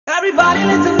Everybody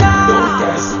listen now. Don't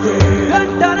test it.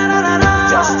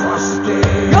 Just trust it.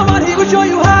 Come on, he will show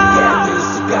you how. Get this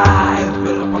guy,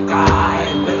 build up a guy,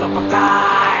 build up a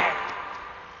guy.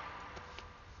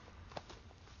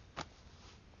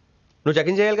 నువ్వు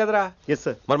checking చేయాలి కదరా? Yes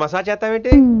sir. మరి massage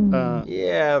చేస్తావేంటి?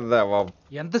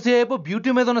 ఎంతసేపు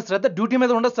beauty మీద ఉన్న శ్రద్ధ duty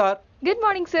మీద ఉండదు sir. Good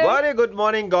morning sir. Very good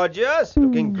morning gorgeous,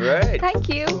 looking great.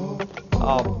 Thank you.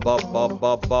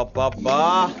 అబ్బబ్బబ్బబ్బబ్బా,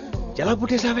 ఎలా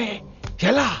పుట్టేసావే?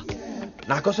 ఎలా?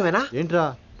 నా కోసమేనా? ఏంట్రా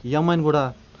ఈ అమ్మాయిని కూడా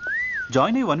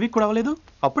జాయిన్ అయ్యి 1 వీక్ కూడా అవ్వలేదు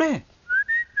అప్పుడే.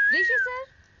 Rishi sir,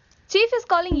 chief is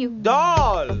calling you.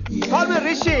 Doll call me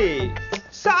Rishi.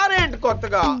 సారేంటి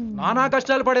కొత్తగా? నానా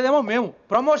కష్టాలు పడేదేమో మేము,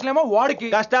 ప్రమోషన్ ఏమో వాడికి.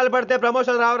 కష్టాలు పడితే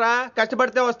ప్రమోషన్ రావురా,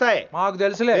 కష్టపడితే వస్తాయి. మాకు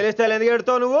తెలుసులే. తెలిస్తే ఎందుకు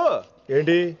ఎడుతావు నువ్వు?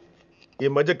 ఏంటి ఈ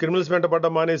మధ్య క్రిమినల్స్ వెంట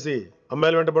పడ్డం మానేసి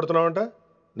అమ్మాయిలు వెంట పడుతున్నావంట,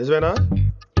 నిజమేనా?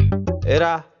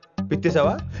 ఏరా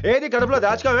పిత్తిసావా? ఏది కడుపులో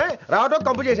దాచుకోవే, రావటం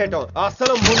కంపు చేసేయటం.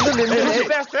 అసలు ముందు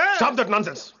స్టాప్ దట్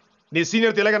నాన్సెన్స్. నీ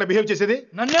సీనియర్ తెలంగాణ బిహేవ్ చేసేది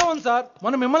నన్నే ఉంది సార్,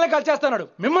 మనం మిమ్మల్ని కాల్ చేస్తున్నాడు.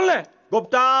 మిమ్మల్ని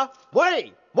గుప్తా ఓయ్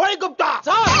ఓయ్ గుప్తా.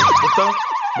 గుప్తా,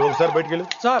 నువ్వు ఒకసారి బయటికి వెళ్ళు.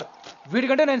 సార్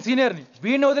వీడికంటే నేను సీనియర్ని,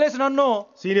 వీడిని వదిలేసి నన్ను.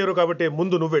 సీనియర్ కాబట్టి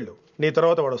ముందు నువ్వు వెళ్ళు, నీ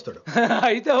తర్వాత వాడు వస్తాడు.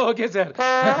 అయితే ఓకే సార్.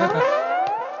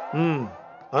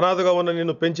 అనాథగా ఉన్న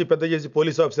నిన్ను పెంచి పెద్ద చేసి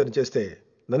పోలీస్ ఆఫీసర్ని చేస్తే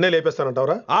నన్నే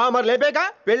లేపేస్తానంటావరా? మరి లేపాక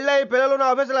పెళ్ళై పిల్లలు ఉన్న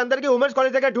ఆఫీసులందరికీ ఉమెన్స్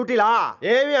కాలేజ్ దగ్గర డ్యూటీలా?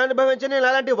 ఏమి అనుభవించని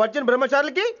అలాంటి వర్జిన్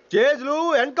బ్రహ్మచారులకి చేజ్లు,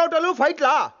 ఎన్కౌంటర్లు,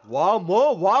 ఫైట్లా? వామ్మో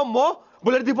వామ్మో,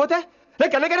 బుల్లెట్ దిగిపోతే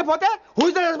కన్నకనే పోతే who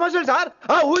is the responsible sir?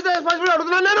 Who is the responsible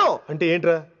అడుగుతున్నాను నేను. అంటే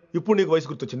ఏంట్రా ఇప్పుడు నీకు వయసు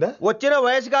గుర్తొచ్చిందా? వచ్చిన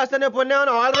వయసు కాస్తనే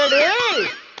పొన్నాను ఆల్రెడీ.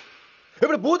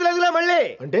 ఇప్పుడు బూత్ లేదులే మళ్ళీ.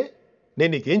 అంటే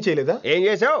నేను నీకేం చేయలేదా? ఏం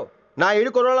చేసావు? నా ఇడు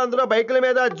కుర్రోళ్ళందరూ బైకుల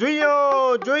మీద జుయ్యో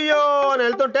జుయ్యో అని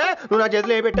వెళ్తుంటే నువ్వు నా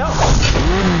చేతిలో ఏ పెట్టావు?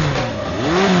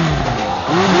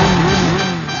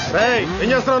 ఏం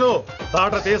చేస్తున్నాను?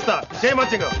 తాట తీస్తా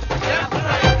చేయమచ్చంగా.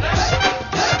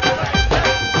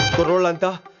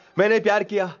 కుర్రోళ్ళంతా मैंने प्यार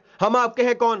किया, हम आपके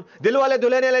हैं कौन, दिल वाले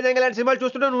दुल्हने ले जाएंगे लाంటి సినిమాలు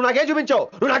చూస్తుంటే నువ్వు నాకే చూపించావు.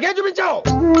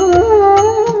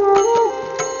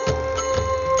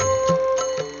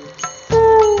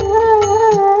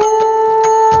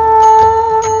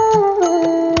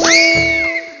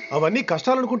 అవన్నీ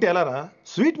కష్టాలనుకుంటే ఎలారా?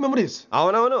 Sweet memories.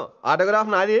 అవునవును, ఆటోగ్రాఫ్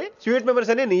నాది, స్వీట్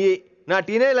మెమరీస్ అని నీ. నా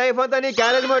టీనేజ్ లైఫ్ అంతా నీ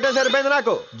క్యారేజ్ మోటే సరిపోయింది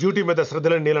నాకు. డ్యూటీ మీద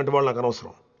శ్రద్ధలేని నీలాంటి వాళ్ళు నాకు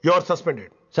అనవసరం. You are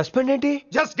suspended. సస్పెండ్ ఏంటి?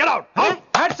 Just get out.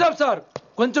 Hats off sir,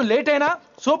 కొంచెం లేట్ అయినా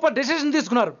సూపర్ డెసిషన్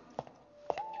తీసుకున్నారు.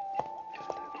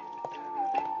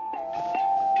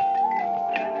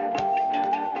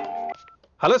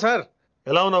 Hello sir.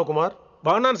 ఎలా ఉన్నావు కుమార్?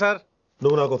 బాగున్నాను సార్.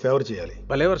 నువ్వు నాకు ఫేవర్ చేయాలి.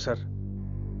 భలేవారు సార్.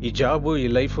 ఈ జాబ్, ఈ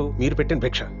లైఫ్ మీరు పెట్టిన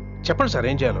భిక్ష. చెప్పండి సార్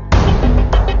ఏం చేయాలో.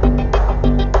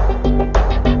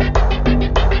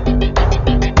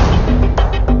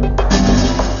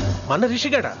 మన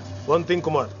రిషిగాడా? వన్ థింగ్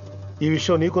కుమార్, ఈ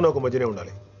విషయం నీకు నాకు మధ్యనే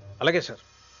ఉండాలి. అలాగే సార్,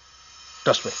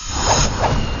 ట్రస్ట్ మీ.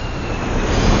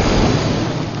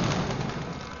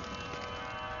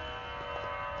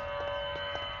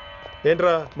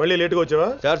 ఏంట్రా మళ్ళీ లేటుగా వచ్చావా?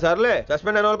 సర్లే,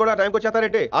 సస్పెండ్ అయిన వాళ్ళు కూడా టైంకి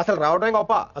వచ్చేస్తారేంటి? అసలు రావడం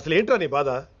గొప్ప. అసలు ఏంట్రా నీ బాధ?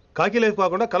 కాకి లైఫ్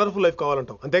కాకుండా కలర్ఫుల్ లైఫ్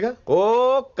కావాలంటావు, అంతేగా? ఓ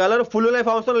కలర్ ఫుల్ లైఫ్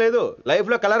అవసరం లేదు, లైఫ్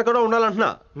లో కలర్ కూడా ఉండాలంటున్నా.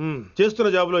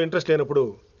 చేస్తున్న జాబ్ లో ఇంట్రెస్ట్ లేనప్పుడు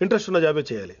ఇంట్రెస్ట్ ఉన్న జాబే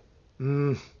చేయాలి.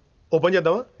 ఓ పని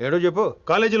చేద్దామా? ఏడో చెప్పు.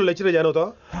 కాలేజీలో లెక్చరర్ జాయిన్ అవుతావా?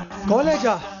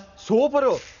 కాలేజా? సూపర్.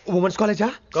 ఉమెన్స్ కాలేజా?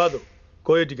 కాదు,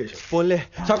 కో ఎడ్యుకేషన్. పోన్లే,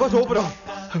 సగం సూపర్.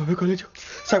 కాలేజ్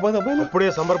సగం అబ్బాయిలు. అప్పుడే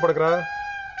సంబరపడకరా,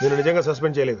 నేను నిజంగా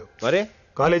సస్పెండ్ చేయలేదు. మరే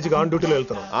కాలేజీకి ఆన్ డ్యూటీలో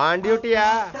వెళ్తాను. ఆన్ డ్యూటీయా?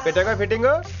 పెట్టగా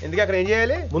ఫిట్టింగ్ ఎందుకు? అక్కడ ఏం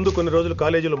చేయాలి? ముందు కొన్ని రోజులు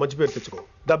కాలేజీలో మంచి పేరు తెచ్చుకో,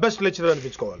 ద బెస్ట్ లెక్చరర్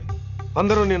అనిపించుకోవాలి.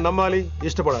 అందరూ నేను నమ్మాలి,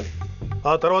 ఇష్టపడాలి.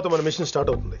 ఆ తర్వాత మన మిషన్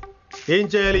స్టార్ట్ అవుతుంది. ఏం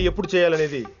చేయాలి, ఎప్పుడు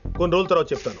చేయాలనేది కొన్ని రోజుల తర్వాత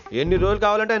చెప్తాను. ఎన్ని రోజులు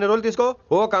కావాలంటే అన్ని రోజులు తీసుకో.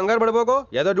 ఓ కంగారు పడిపోకో,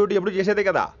 ఏదో డ్యూటీ ఎప్పుడు చేసేదే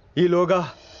కదా. ఈలోగా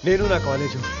నేను నా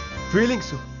కాలేజ్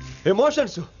ఫీలింగ్స్,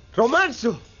 ఎమోషన్స్, రొమాన్స్,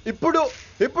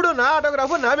 ఇప్పుడు నా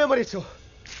ఆటోగ్రాఫ్, నా మెమరీస్.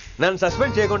 నన్ను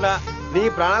సస్పెండ్ చేయకుండా నీ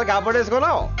ప్రాణాలు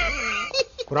కాపాడేసుకున్నావు.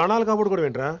 ప్రాణాలు కాపాడుకోవడం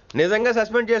ఏంట్రా? నిజంగా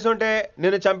సస్పెండ్ చేసుంటే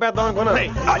నేను చంపేద్దాం అనుకున్నా.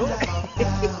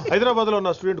 హైదరాబాద్ లో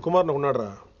నా స్టూడెంట్ కుమార్ ఉన్నాడు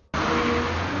రా.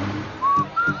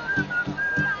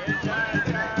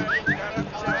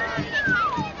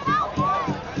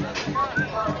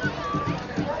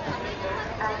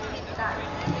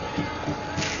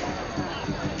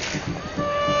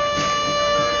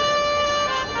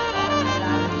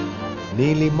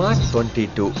 Neelima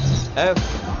 22 F.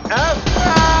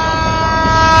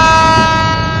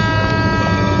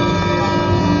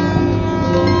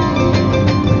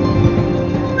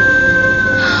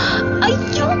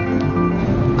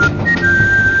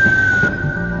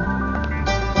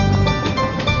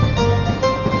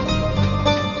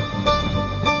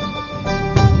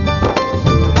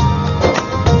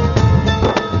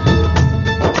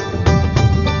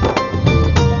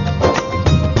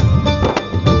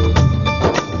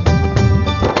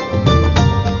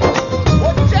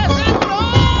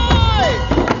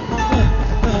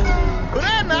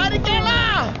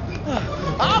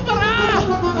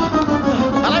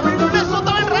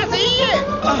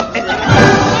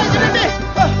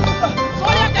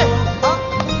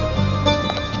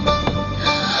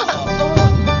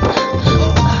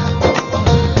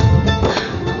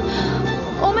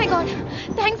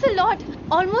 Thanks a lot.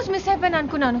 Almost miss అయిపోయాను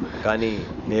అనుకున్నాను. కానీ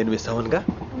నేను మిస్ అవ్వనుగా.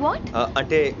 వాట్?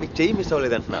 అంటే మీకు చెయ్యి మిస్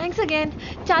అవ్వలేదంటున్నా. Thanks again.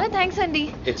 చాలా థ్యాంక్స్ అండి.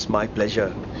 It's my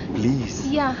pleasure. Please.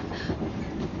 Yeah.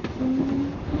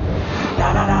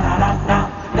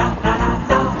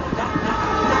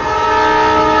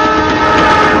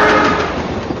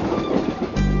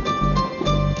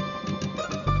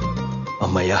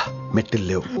 అమ్మయ్యా మెట్టులు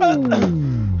లేవు.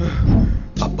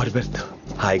 అప్పర్ బెర్త్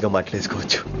హాయిగా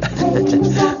మాట్లాడేసుకోవచ్చు.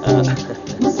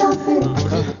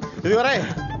 ఇదివరే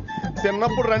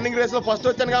చిన్నప్పుడు రన్నింగ్ రేస్ లో ఫస్ట్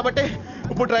వచ్చాను కాబట్టి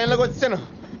ఇప్పుడు ట్రైన్ లోకి వచ్చాను.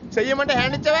 చెయ్యమంటే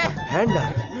హ్యాండ్ ఇచ్చావే. హ్యాండా?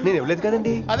 నేను ఇవ్వలేదు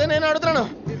కదండి. అదే నేను అడుగుతున్నాను,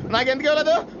 నాకెందుకు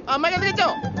ఇవ్వలేదు? అమ్మాయికి ఎందుకు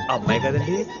ఇచ్చావు? అమ్మాయి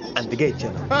కదండి, అందుకే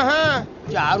ఇచ్చాను.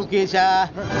 చారు కేశా,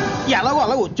 ఎలాగో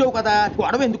అలా వచ్చావు కదా,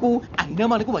 గొడవ ఎందుకు? అయినా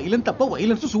మనకు వైలెన్స్ తప్ప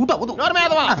వైలెన్స్ సూట్ అవ్వదు.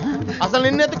 అసలు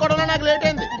నిన్ను ఎత్తుకోవడం నాకు లేట్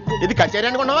అయింది. ఇది కచేరీ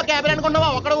అనుకున్నావా క్యాబిన్ అనుకున్నావా?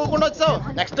 ఒక్కడ ఊకుండా వచ్చావు.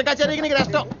 నెక్స్ట్ కచేరీకి నీకు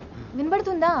రెస్ట్.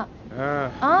 వినబడుతుందా?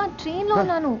 ట్రైన్ లో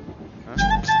ఉన్నాను.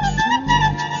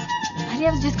 I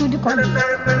was just going to call you.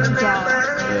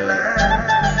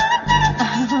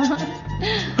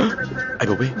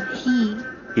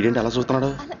 ఇదేంటి అలా చూస్తున్నాడు?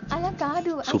 అలా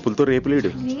కాదు. సూపులతో రేపు లేడు.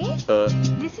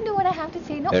 Listen to what I have to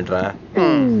say, no? ఏంట్రా?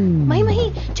 మహి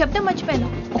చెప్తాం మర్చిపోయాను.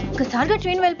 ఒక్కసారిగా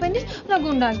ట్రైన్ వెళ్ళిపోయింది, నా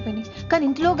గుండె ఆగిపోయింది. కానీ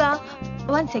ఇంట్లోగా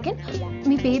 1 second.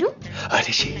 మీ పేరు?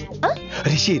 రిషి.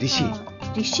 రిషి రిషి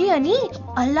రిషి అని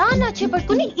అలా నా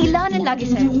చేపట్టుకుని ఇలా అని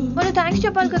లాగేశారు. మరి థ్యాంక్స్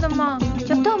చెప్పాలి కదమ్మా.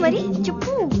 చెప్తావు మరి?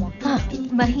 చెప్పు.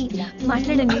 మహి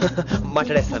మాట్లాడండి.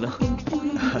 మాట్లాడేస్తాను.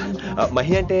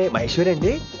 మహి అంటే మహేశ్వరి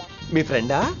అండి, మీ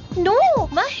ఫ్రెండా? నో,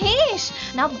 మహేష్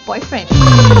నా బాయ్ ఫ్రెండ్.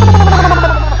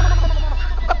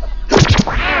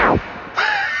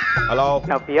 హలో.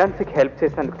 నా ఫియాన్సీకి హెల్ప్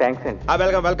చేసినందుకు థ్యాంక్స్ అండి.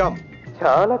 Welcome welcome.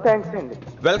 చాలా థ్యాంక్స్ అండి.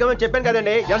 వెల్కమ్ అని చెప్పాను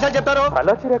కదండి, ఎంత చెప్తారు?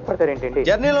 అలా చిరాకు పడతారేంటండి?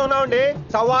 జర్నీలో ఉన్నామండి,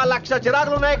 1,00,000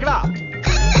 చిరాకులు ఉన్నాయి ఇక్కడ.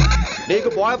 నీకు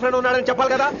బాయ్ ఫ్రెండ్ ఉన్నాడని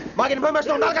చెప్పాలి కదా, మాకు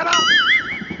ఇన్ఫర్మేషన్ ఉండాలి కదా.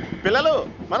 పిల్లలు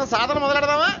మనం సాధన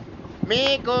మొదలెడదామా?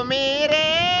 మీకు మీరే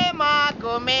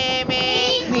మాకు మేమే.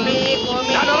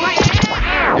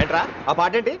 ఏంట్రా ఆ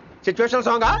పాట ఏంటి? Situation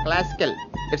song? Classical.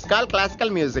 It's call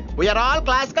classical music. We are all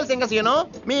classical singers, you know.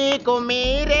 మీకు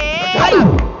మీరే.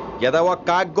 ఏదో ఒక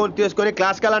కాక్ గొంతు తీసుకొని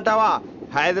క్లాసికల్ అంటావా?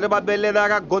 హైదరాబాద్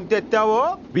వెళ్ళేదాకా గొంతు ఎత్తావో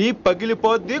బీ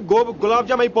పగిలిపోద్ది, గోబు గులాబ్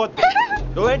జామ్ అయిపోద్ది.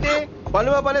 నువ్వేంటి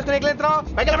పనులు పనిస్తున్నా ఎట్లెత్తావు?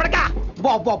 పైకి పడకా.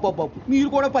 బాబు మీరు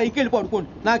కూడా పైకి వెళ్ళి పడుకోండి,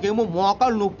 నాకేమో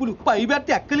మోకాలు నొప్పులు, పై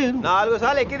పెడితే ఎక్కలేను. 4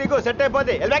 సార్లు ఎక్కి దిగు, సెట్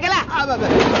అయిపోద్ది.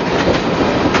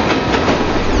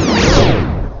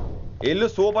 ఇల్లు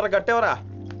సూపర్ కట్టేవరా.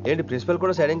 ఏంటి ప్రిన్సిపల్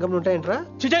కూడా సైడ్ ఇన్కమ్ ఉంటాయంట్రా?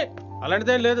 చిచే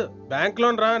అలాంటిదేం లేదు. బ్యాంక్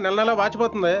లోన్ రా, నెల నెల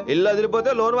వాచిపోతుంది. ఇల్లు అదిరిపోతే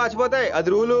లోన్ వాచిపోతాయి, అది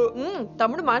రూలు.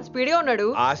 తమ్ముడు మాట స్పీడ్గా ఉన్నాడు.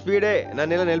 ఆ స్పీడే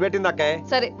నన్ను ఇలా నిలబెట్టింది అక్కాయ్.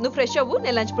 సరే నువ్వు ఫ్రెష్ అవ్వు,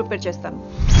 నేను లంచ్ ప్రిపేర్ చేస్తాను.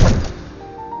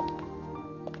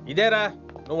 ఇదేరా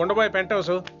నువ్వు ఉండబోయే పెంట్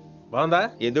హౌస్. బాగుందా?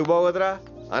 ఎందుకు బాగోదురా,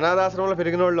 అనాథాశ్రమంలో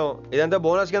పెరిగిన వాళ్ళం. ఇదంతా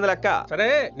బోనస్ కింద లెక్క. సరే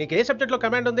నీకు ఏ సబ్జెక్ట్ లో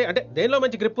కమాండ్ ఉంది, అంటే దేనిలో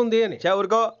మంచి గ్రిప్ ఉంది అని.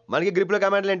 ఊరుకో, మనకి గ్రిప్ లో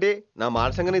కమాండ్లు ఏంటి? నా మాట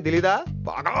సంగతి నీకు తెలీదా?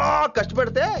 బాగా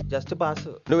కష్టపడితే జస్ట్ పాస్.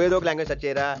 నువ్వేదో ఒక లాంగ్వేజ్ సెర్చ్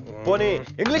చేయరా. పోనీ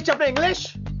ఇంగ్లీష్ చెప్పిన ఇంగ్లీష్,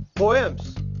 పోయమ్స్,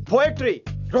 పోయట్రీ,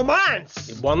 రొమాన్స్.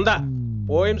 బొంద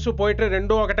పోయిమ్స్ పోయిటరీ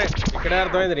రెండూ ఒకటే. ఇక్కడే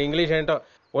అర్థమైంది ఇంగ్లీష్ ఏంటో.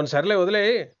 సర్లే వదిలే.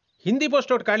 హిందీ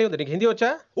పోస్ట్ ఒకటి ఖాళీ ఉంది, నీకు హిందీ వచ్చా?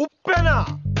 ఉప్పెనా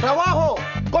ప్రవాహం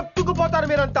కొట్టుకుపోతారు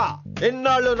మీరంతా.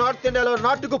 ఎన్నాళ్ళు నార్త్ ఇండియాలో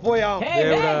నాటుకుపోయాం.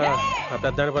 దేవుడా, ఆ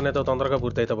పెద్దాని పని అయితే తొందరగా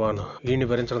పూర్తయితే బాగున్నాను. వీడిని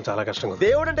భరించడం చాలా కష్టంగా.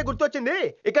 దేవుడు అంటే గుర్తొచ్చింది,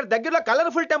 ఇక్కడ దగ్గరలో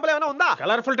కలర్ఫుల్ టెంపుల్ ఏమైనా ఉందా?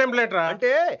 కలర్ఫుల్ టెంపుల్ ఏంట్రా?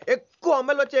 అంటే ఎక్కువ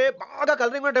అమ్మాయిలు వచ్చే బాగా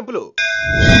కలరింగ్ ఉన్న టెంపుల్.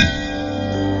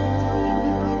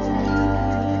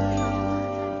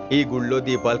 ఈ గుళ్ళో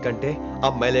దీపాల కంటే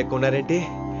అమ్మాయిలు ఎక్కువ ఉన్నారేంటి?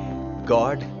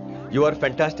 God, you are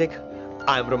fantastic,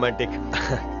 I'm romantic.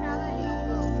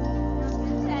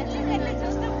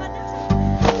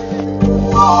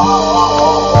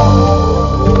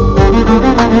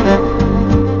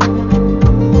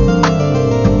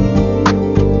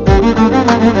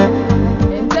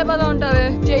 ఎంత బాగా ఉంటావే,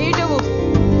 చెయ్యటము.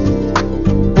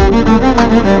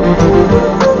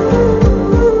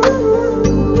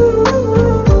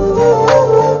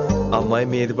 అమ్మాయి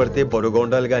మీద పడితే బరువుగా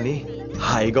ఉండాలి గాని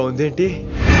హాయిగా ఉందేంటి?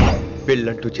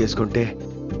 పెళ్ళంటూ చేసుకుంటే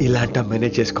ఇలాంటి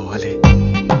అమ్మాయినే చేసుకోవాలి.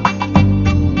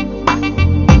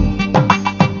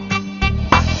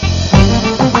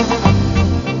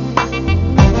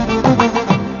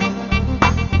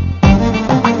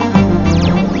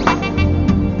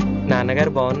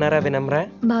 నాన్నగారు బాగున్నారా వినమ్రా?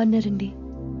 బాగున్నారండి.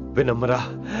 వినమ్రా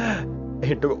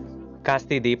ఏంటో?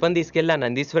 కాస్త ఈ దీపం తీసుకెళ్ళి ఆ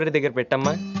నందీశ్వరుడి దగ్గర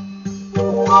పెట్టమ్మా.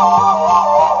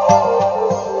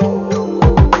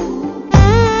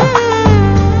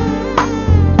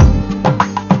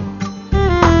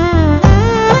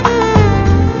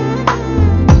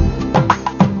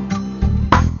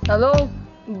 హలో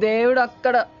దేవుడా, దేవుడు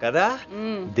అక్కడ కదా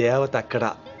దేవత అక్కడ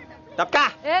తప్పకా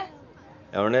ఏ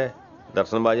ఏమండే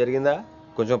దర్శనం బాగా జరిగిందా?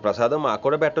 కొంచెం ప్రసాదం మాకు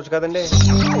కూడా పెట్టొచ్చు కదండి.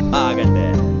 ఆగండి,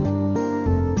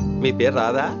 మీ పేరు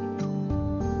రాదా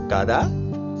కాదా?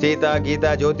 సీత, గీత,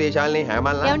 జ్యోతి, శాలిని,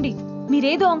 హేమల్. ఏమండి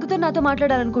మీరేదో వంకతో నాతో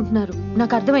మాట్లాడాలనుకుంటున్నారు,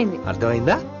 నాకు అర్థమైంది.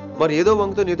 అర్థమైందా? మరి ఏదో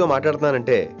వంకతో నీతో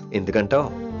మాట్లాడుతున్నానంటే ఎందుకంటావు?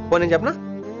 పో నేను చెప్పనా?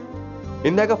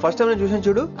 ఇందాక ఫస్ట్ టైం నేను చూసాను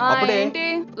చూడు, అప్పుడే ఏంటి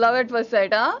లవ్ ఎట్ ఫస్ట్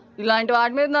సైటా? ఇలాంటి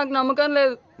వాటి మీద నాకు నమ్మకం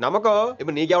లేదు. నమ్మకం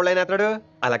ఇప్పుడు నీకెవడైనా అతడు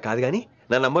అలా కాదు గాని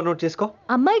నా నంబర్ నోట్ చేసుకో.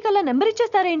 అమ్మాయికి అలా నెంబర్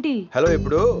ఇచ్చేస్తారేంటి? హలో,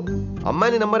 ఇప్పుడు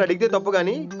అమ్మాయిని నంబర్ అడిగితే తప్పు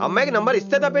గానీ అమ్మాయికి నంబర్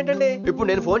ఇస్తే తప్పేంటండి? ఇప్పుడు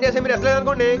నేను ఫోన్ చేస్తే మీరు ఎట్లేదు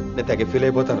అనుకోండి, నేను తెగ ఫీల్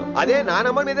అయిపోతాను. అదే నా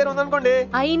నంబర్ మీ దగ్గర ఉందనుకోండి,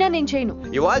 అయినా నేను చేయను.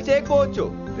 ఇవాళ చేయకపోవచ్చు,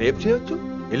 రేపు చేయొచ్చు,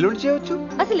 ఎల్లుండి చేయొచ్చు.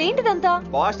 అసలు ఏంటిదంతా?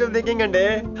 పాజిటివ్ థింకింగ్ అండి.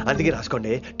 అందుకే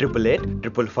రాసుకోండి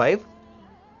 888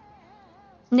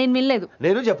 నేను వినలేదు.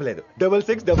 నేను చెప్పలేదు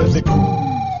 6666.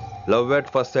 లవ్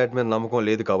ఎట్ ఫస్ట్ సైట్ మీద నమ్మకం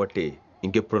లేదు కాబట్టి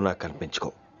ఇంకెప్పుడు నాకు కనిపించుకో.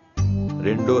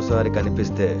 రెండోసారి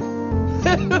కనిపిస్తే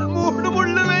 3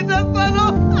 ముళ్ళు వేసేస్తాను.